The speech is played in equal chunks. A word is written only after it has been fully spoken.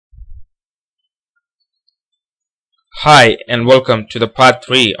Hi and welcome to the part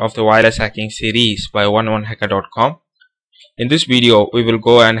 3 of the wireless hacking series by airmon-ng. In this video we will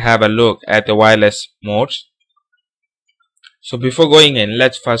go and have a look at the wireless modes. So before going in,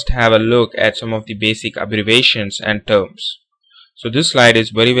 let's first have a look at some of the basic abbreviations and terms. So this slide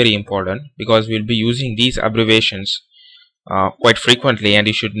is very important because we'll be using these abbreviations quite frequently, and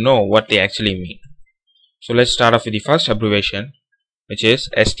you should know what they actually mean. So let's start off with the first abbreviation, which is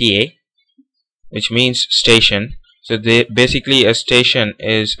STA, which means station. So basically a station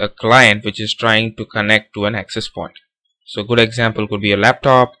is a client which is trying to connect to an access point. So a good example could be a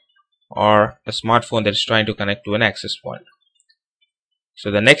laptop or a smartphone that is trying to connect to an access point.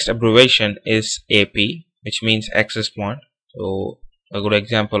 So the next abbreviation is AP, which means access point. So a good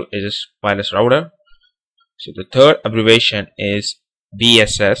example is wireless router. So the third abbreviation is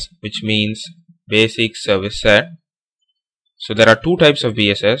BSS, which means basic service set. So there are two types of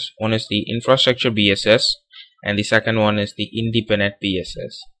BSS. One is the infrastructure BSS and the second one is the independent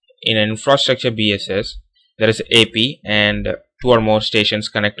BSS. In an infrastructure BSS, there is AP and two or more stations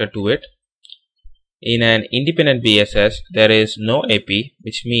connected to it. In an independent BSS, there is no AP,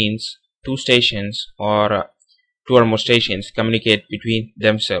 which means two stations or two or more stations communicate between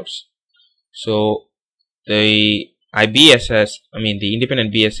themselves. So the the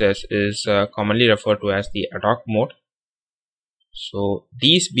independent BSS is commonly referred to as the ad hoc mode. So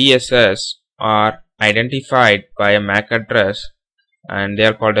these BSS are identified by a MAC address and they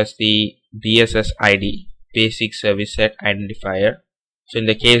are called as the BSS ID, basic service set identifier. So in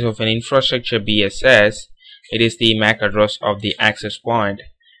the case of an infrastructure BSS, it is the MAC address of the access point,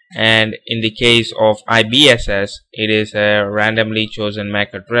 and in the case of IBSS, it is a randomly chosen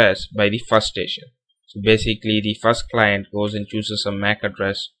MAC address by the first station. So basically the first client goes and chooses a MAC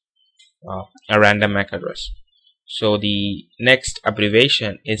address, a random MAC address. So the next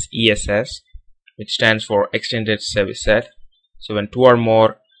abbreviation is ESS, which stands for extended service set. So when two or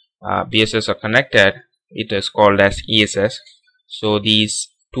more BSS are connected, it is called as ESS. So these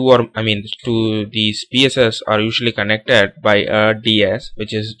these BSS are usually connected by a DS,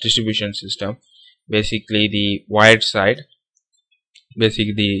 which is distribution system, basically the wired side,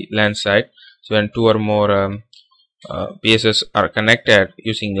 basically the LAN side. So when two or more BSS are connected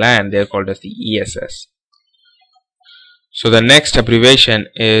using LAN, they are called as the ESS. So the next abbreviation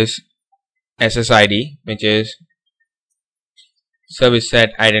is SSID, which is service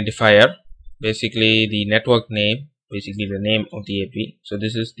set identifier, basically the network name, basically the name of the AP. So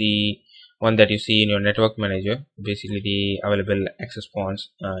this is the one that you see in your network manager, basically the available access points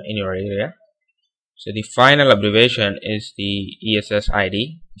in your area. So the final abbreviation is the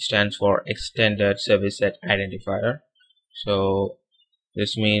ESSID, which stands for extended service set identifier. So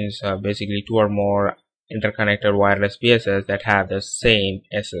this means basically two or more interconnected wireless BSS that have the same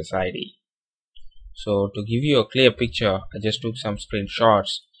SSID. So to give you a clear picture, I just took some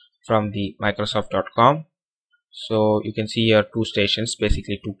screenshots from the Microsoft.com. So you can see here two stations,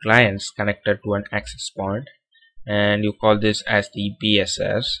 basically two clients connected to an access point, and you call this as the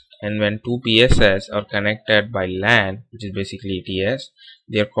BSS. And when two BSS are connected by LAN, which is basically TS,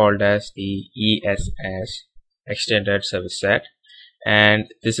 they are called as the ESS, extended service set. And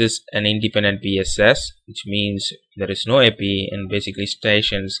this is an independent BSS, which means there is no AP and basically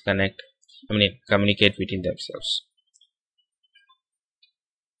stations communicate between themselves.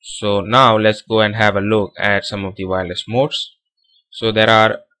 So now let's go and have a look at some of the wireless modes. So there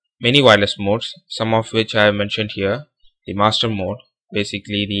are many wireless modes, some of which I have mentioned here. The master mode,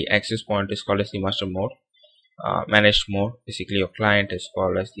 basically the access point is called as the master mode. Managed mode, basically your client is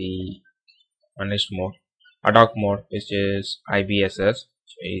called as the managed mode. Ad hoc mode, which is IBSS.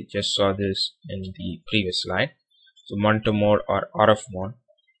 So we just saw this in the previous slide. So monitor mode or RF mode.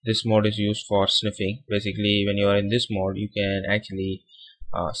 This mode is used for sniffing. Basically when you are in this mode, you can actually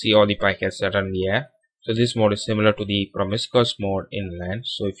see all the packets that are in the air. So this mode is similar to the promiscuous mode in LAN.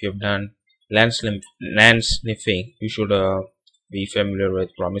 So if you have done LAN sniffing, you should be familiar with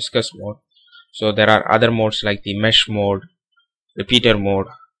promiscuous mode. So there are other modes like the mesh mode, repeater mode,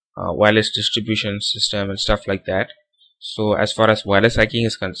 wireless distribution system and stuff like that. So as far as wireless hacking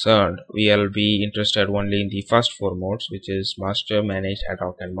is concerned, we will be interested only in the first four modes, which is master, managed, ad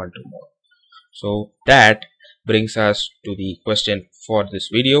hoc and monitor mode. So that brings us to the question for this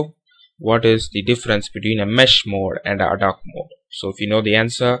video: what is the difference between a mesh mode and ad hoc mode? So if you know the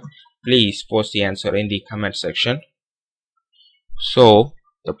answer, please post the answer in the comment section. So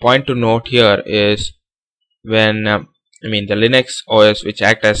the point to note here is when the Linux OS which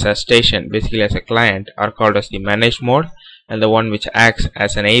act as a station, basically as a client, are called as the managed mode, and the one which acts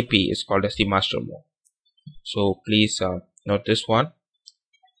as an AP is called as the master mode. So please note this one.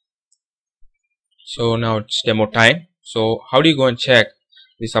 So now it's demo time. So how do you go and check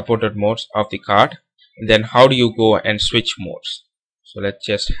the supported modes of the card, and then how do you go and switch modes? So let's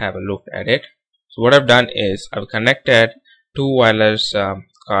just have a look at it. So what I've done is I've connected two wireless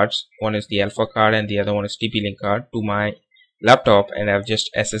cards. One is the Alpha card and the other one is TP-Link card to my laptop, and I've just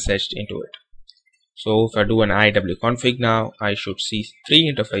SSH'd into it. So if I do an IW config now, I should see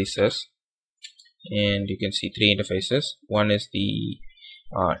three interfaces, and you can see three interfaces. One is the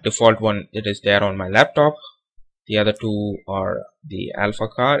default one, it is there on my laptop. The other two are the Alpha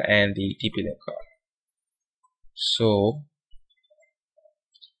card and the TP-Link card. So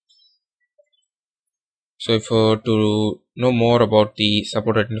if to know more about the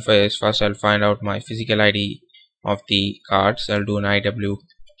supported interface, first I'll find out my physical ID of the cards. I'll do an IW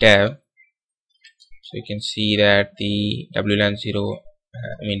dev. So you can see that the WLAN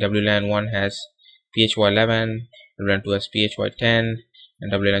 1 has PHY11, WLAN 2 has PHY10,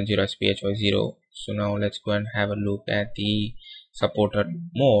 and WLAN 0 has PHY0. So now let's go and have a look at the supported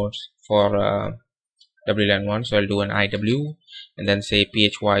modes for WLAN 1. So I'll do an IW and then say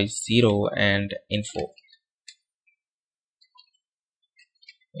PHY0 and info,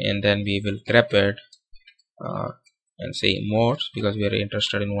 and then we will grep it and say modes, because we are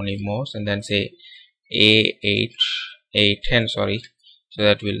interested in only modes, and then say A10, sorry, so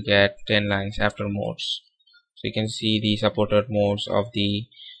that we'll get 10 lines after modes. So you can see the supported modes of the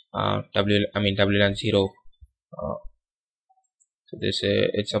WLAN 0. So this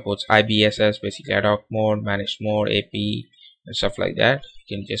it supports IBSS, basically ad hoc mode, managed mode, AP, and stuff like that.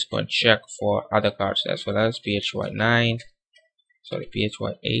 You can just go and check for other cards as well, as PHY9, sorry,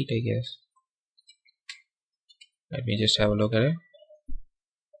 PHY8, I guess. Let me just have a look at it.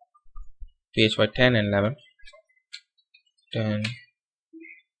 PHY10 and 11. 10,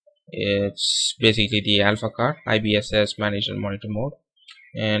 it's basically the Alpha card, IBSS, managed and monitor mode.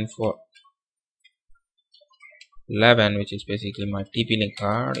 And for 11, which is basically my TP-Link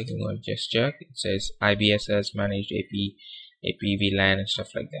card, you can go and just check. It says IBSS, managed AP, VLAN, and stuff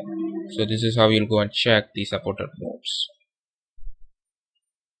like that. So this is how you'll go and check the supported modes.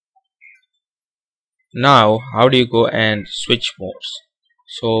 Now how do you go and switch modes?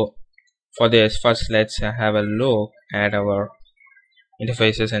 So for this, first let's have a look at our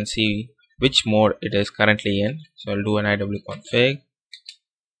interfaces and see which mode it is currently in. So I'll do an IW config,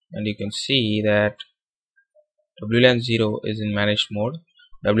 and you can see that WLAN 0 is in managed mode,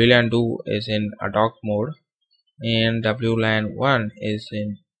 WLAN 2 is in ad hoc mode, and WLAN 1 is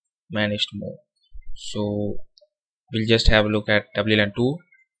in managed mode. So we'll just have a look at WLAN 2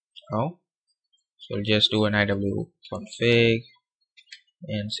 now. So we'll just do an IW config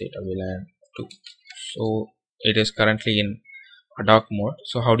and say WLAN 2. So it is currently in ad hoc mode.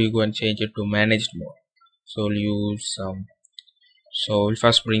 So how do you go and change it to managed mode? So we'll use so we'll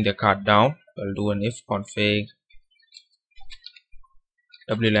first bring the card down. We'll do an if config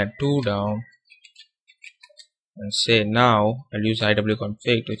WLAN 2 down, and say now I'll use IW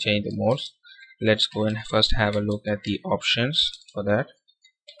config to change the modes. Let's go and first have a look at the options for that.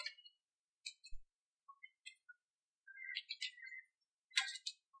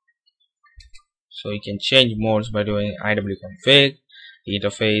 So you can change modes by doing IW config, the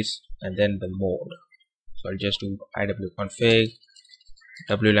interface, and then the mode. So I'll just do IW config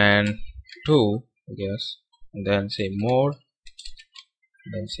WLAN 2, I guess, and then say mode,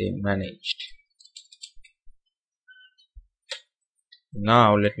 and then say managed.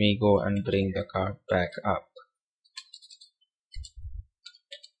 Now let me go and bring the card back up.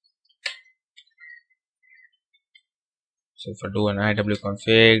 So if I do an IW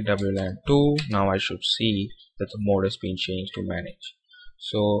config WLAN 2, now I should see that the mode has been changed to manage.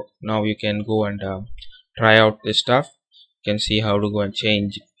 So now you can go and try out this stuff. You can see how to go and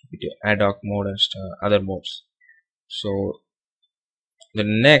change to ad hoc mode and other modes. So the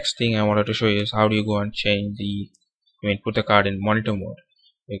next thing I wanted to show you is how do you go and change put the card in monitor mode,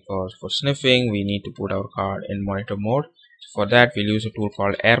 because for sniffing we need to put our card in monitor mode. For that we'll use a tool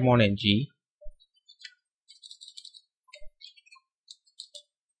called airmon-ng.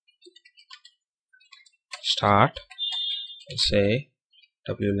 Start and say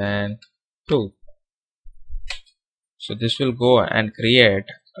WLAN 2. So this will go and create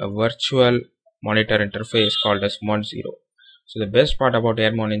a virtual monitor interface called as mon-0. So the best part about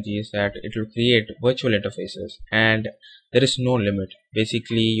airmon-ng is that it will create virtual interfaces and there is no limit.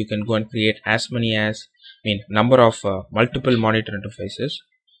 Basically you can go and create as many as number of multiple monitor interfaces.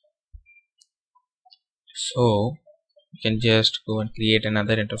 So you can just go and create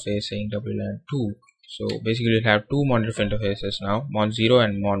another interface saying WLAN 2. So basically we'll have two monitor interfaces now, mon-0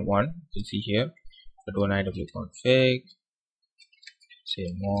 and mon-1. You can see here. So do an IW config,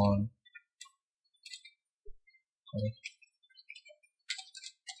 say mon You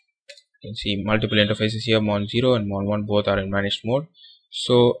can see multiple interfaces here, mon0 and mon1 both are in managed mode.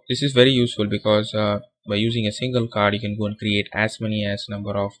 So this is very useful because by using a single card you can go and create as many as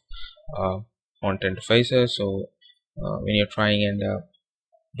number of monitor interfaces. So when you're trying and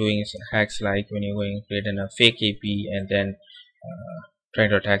doing hacks, like when you're going to create a fake AP and then trying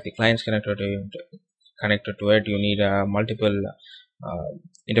to attack the client's connected to it, you need multiple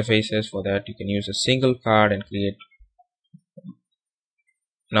interfaces. For that you can use a single card and create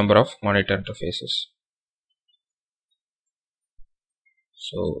number of monitor interfaces.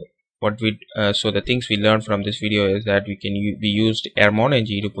 So the things we learned from this video is that we used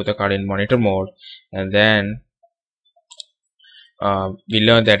airmon-ng to put the card in monitor mode, and then we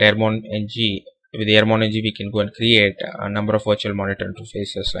learned that with the airmon-ng we can go and create a number of virtual monitor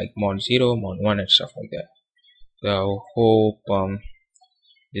interfaces like mon0, mon1 and stuff like that. So hope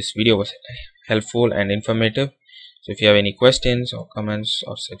this video was helpful and informative. So if you have any questions or comments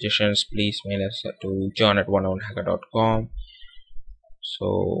or suggestions, please mail us to john@101hacker.com.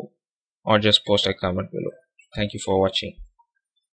 So or just post a comment below. Thank you for watching.